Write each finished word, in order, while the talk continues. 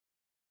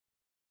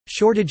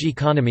Shortage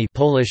economy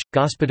Polish,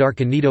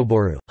 gospodarka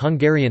niedoboru,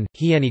 Hungarian,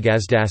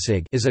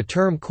 hienigazdasig is a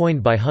term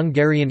coined by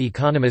Hungarian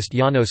economist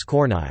János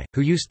Kornai,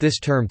 who used this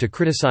term to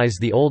criticize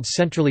the old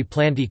centrally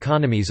planned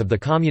economies of the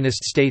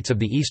communist states of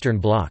the Eastern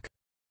Bloc.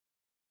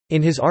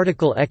 In his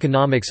article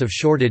Economics of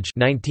Shortage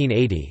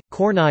 1980,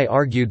 Kornai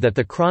argued that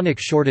the chronic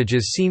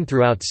shortages seen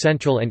throughout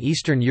Central and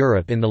Eastern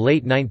Europe in the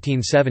late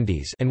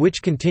 1970s and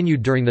which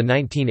continued during the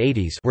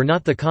 1980s were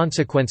not the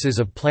consequences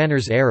of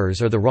planners'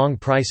 errors or the wrong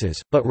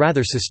prices, but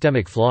rather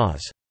systemic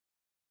flaws.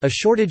 A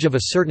shortage of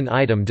a certain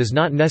item does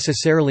not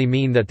necessarily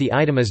mean that the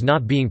item is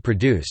not being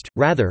produced,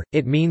 rather,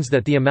 it means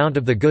that the amount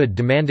of the good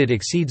demanded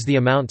exceeds the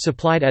amount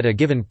supplied at a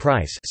given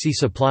price. See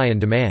supply and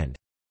demand.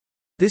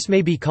 This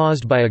may be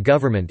caused by a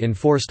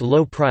government-enforced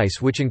low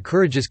price which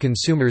encourages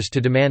consumers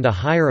to demand a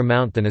higher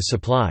amount than is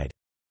supplied.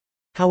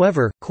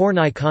 However,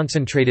 Kornai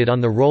concentrated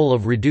on the role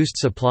of reduced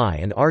supply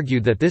and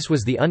argued that this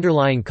was the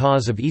underlying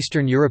cause of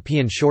Eastern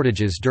European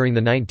shortages during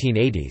the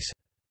 1980s.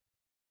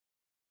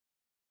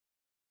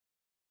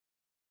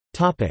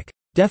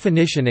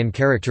 Definition and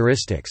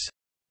characteristics.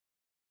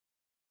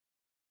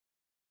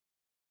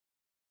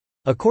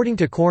 According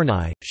to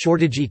Kornai,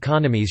 shortage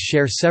economies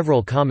share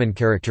several common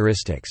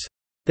characteristics.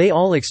 They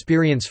all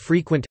experience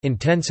frequent,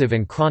 intensive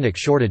and chronic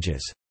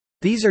shortages.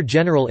 These are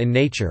general in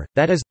nature,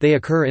 that is, they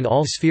occur in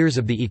all spheres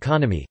of the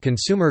economy: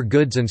 consumer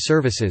goods and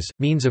services,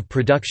 means of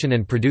production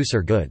and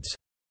producer goods.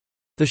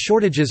 The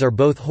shortages are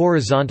both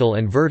horizontal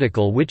and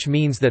vertical, which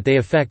means that they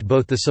affect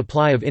both the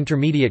supply of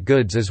intermediate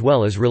goods as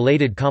well as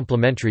related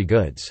complementary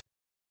goods.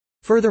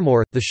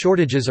 Furthermore, the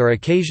shortages are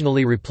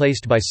occasionally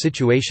replaced by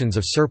situations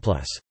of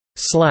surplus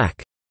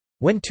slack,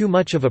 when too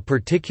much of a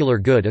particular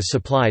good is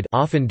supplied,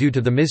 often due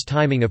to the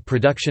mistiming of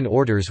production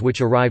orders which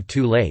arrive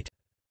too late.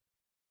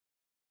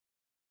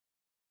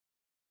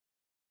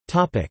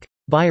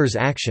 Buyers'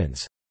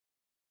 actions.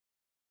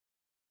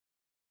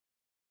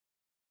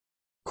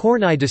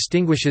 Kornai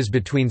distinguishes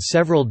between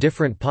several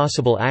different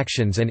possible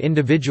actions and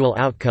individual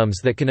outcomes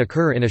that can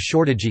occur in a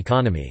shortage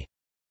economy.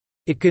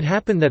 It could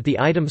happen that the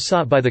item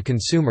sought by the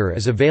consumer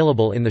is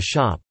available in the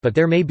shop, but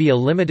there may be a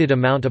limited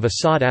amount of a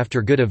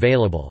sought-after good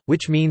available,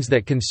 which means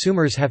that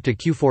consumers have to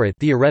queue for it.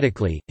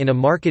 Theoretically, in a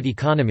market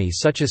economy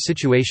such a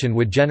situation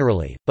would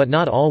generally, but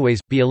not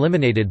always, be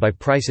eliminated by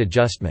price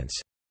adjustments.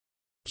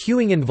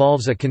 Queuing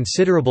involves a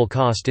considerable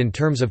cost in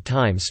terms of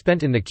time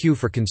spent in the queue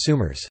for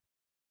consumers.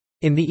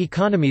 In the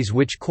economies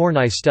which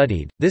Kornai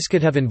studied, this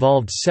could have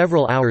involved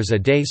several hours a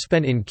day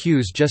spent in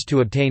queues just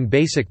to obtain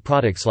basic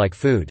products like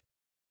food.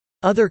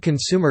 Other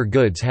consumer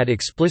goods had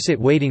explicit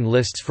waiting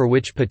lists for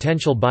which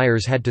potential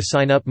buyers had to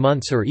sign up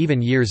months or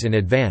even years in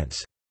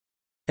advance.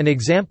 An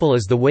example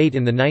is the wait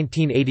in the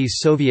 1980s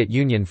Soviet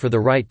Union for the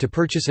right to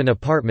purchase an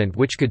apartment,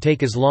 which could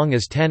take as long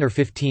as 10 or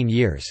 15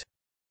 years.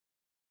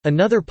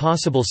 Another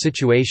possible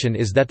situation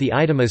is that the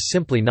item is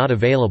simply not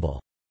available.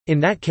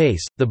 In that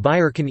case, the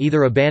buyer can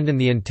either abandon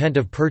the intent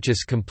of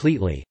purchase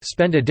completely,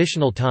 spend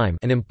additional time,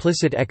 an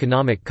implicit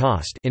economic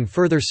cost, in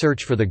further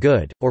search for the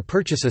good, or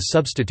purchase a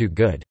substitute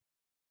good.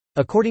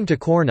 According to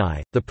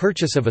Kornai, the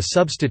purchase of a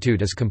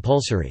substitute is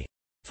compulsory.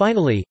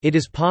 Finally, it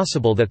is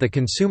possible that the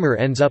consumer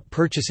ends up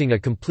purchasing a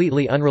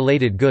completely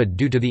unrelated good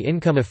due to the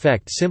income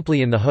effect,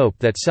 simply in the hope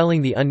that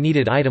selling the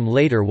unneeded item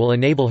later will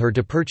enable her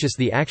to purchase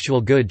the actual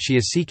good she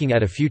is seeking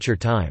at a future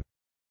time.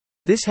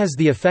 This has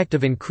the effect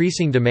of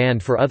increasing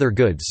demand for other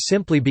goods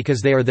simply because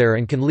they are there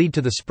and can lead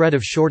to the spread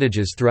of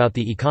shortages throughout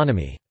the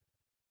economy.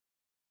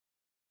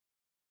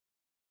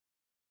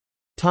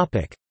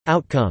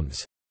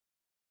 Outcomes.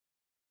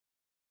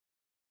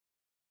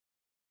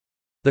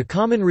 The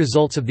common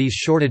results of these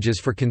shortages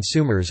for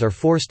consumers are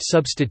forced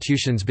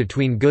substitutions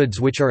between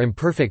goods which are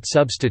imperfect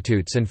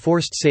substitutes and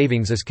forced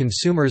savings as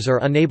consumers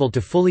are unable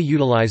to fully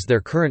utilize their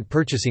current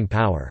purchasing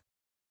power.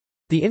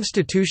 The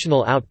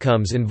institutional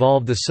outcomes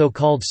involve the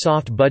so-called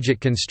soft budget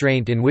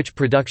constraint, in which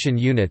production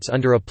units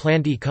under a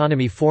planned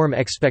economy form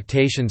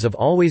expectations of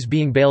always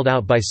being bailed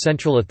out by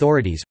central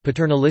authorities,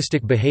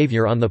 paternalistic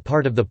behavior on the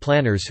part of the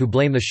planners who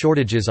blame the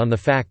shortages on the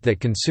fact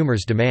that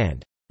consumers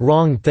demand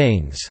wrong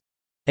things,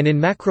 and in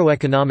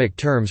macroeconomic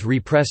terms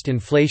repressed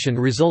inflation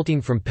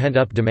resulting from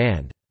pent-up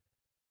demand.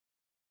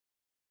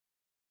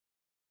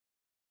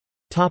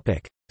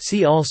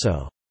 See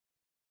also: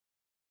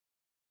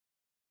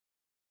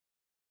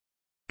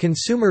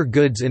 Consumer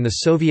goods in the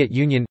Soviet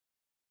Union,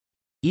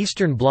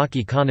 Eastern Bloc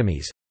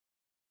economies,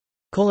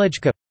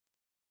 Kolechka,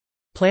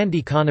 Planned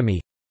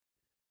economy,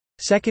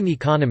 Second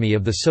economy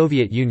of the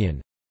Soviet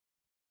Union,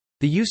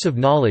 the use of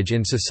knowledge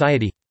in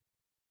society.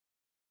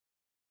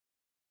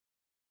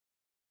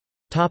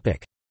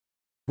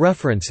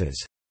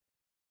 References.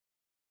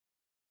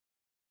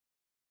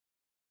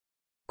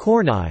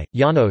 Kornai,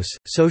 János,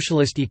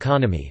 Socialist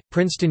Economy,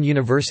 Princeton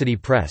University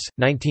Press,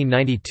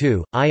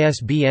 1992,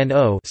 ISBN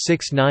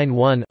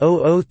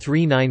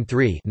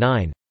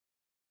 0-691-00393-9.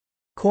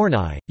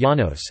 Kornai,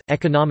 János,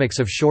 Economics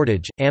of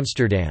Shortage,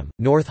 Amsterdam,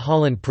 North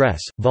Holland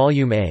Press,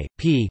 Volume A,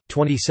 p.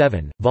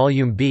 27,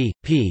 Volume B,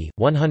 p.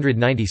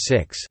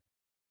 196.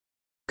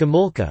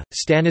 Gomulka,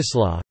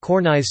 Stanislaw,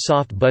 Kornai's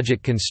Soft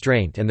Budget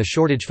Constraint and the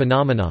Shortage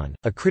Phenomenon,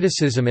 A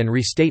Criticism and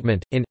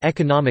Restatement, in,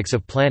 Economics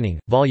of Planning,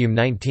 Volume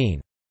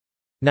 19.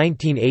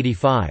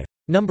 1985.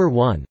 No.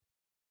 1.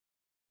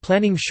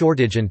 Planning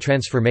Shortage and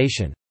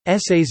Transformation.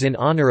 Essays in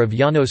Honor of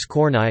János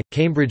Kornai,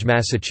 Cambridge,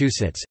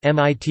 Massachusetts,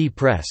 MIT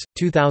Press,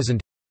 2000.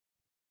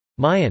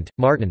 Myant,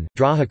 Martin,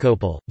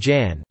 Drahokopel,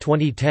 Jan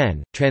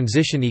 2010,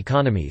 Transition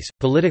Economies,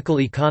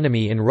 Political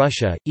Economy in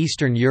Russia,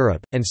 Eastern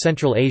Europe, and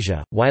Central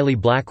Asia,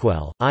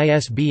 Wiley-Blackwell,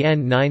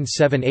 ISBN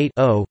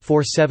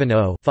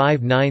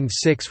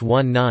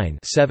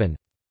 978-0-470-59619-7.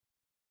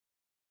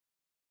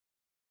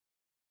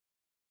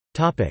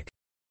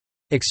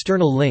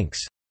 External links.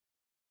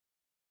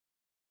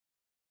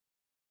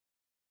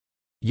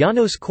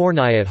 János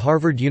Kornai at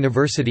Harvard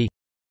University,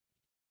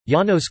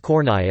 János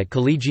Kornai at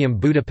Collegium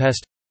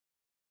Budapest,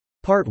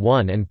 Part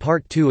 1 and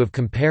Part 2 of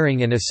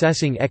Comparing and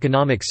Assessing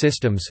Economic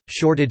Systems,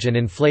 Shortage and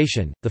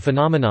Inflation, The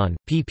Phenomenon,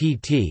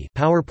 PPT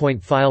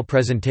PowerPoint file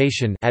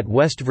presentation at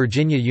West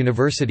Virginia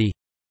University.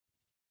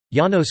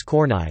 János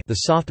Kornai, The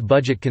Soft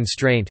Budget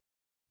Constraint.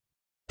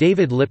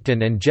 David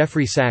Lipton and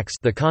Jeffrey Sachs,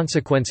 The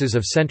Consequences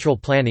of Central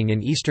Planning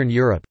in Eastern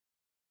Europe.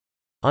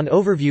 An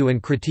overview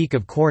and critique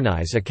of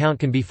Kornai's account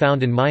can be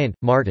found in Myant,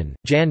 Martin,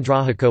 Jan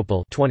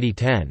Drahokopel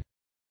 2010.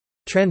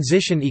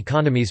 Transition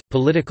Economies,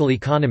 Political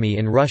Economy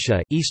in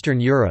Russia,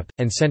 Eastern Europe,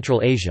 and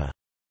Central Asia.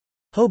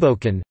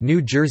 Hoboken,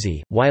 New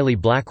Jersey,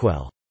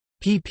 Wiley-Blackwell.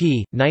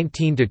 pp.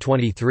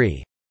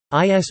 19–23.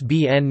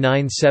 ISBN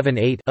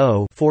 978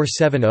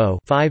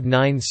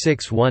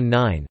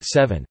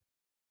 0-470-59619-7.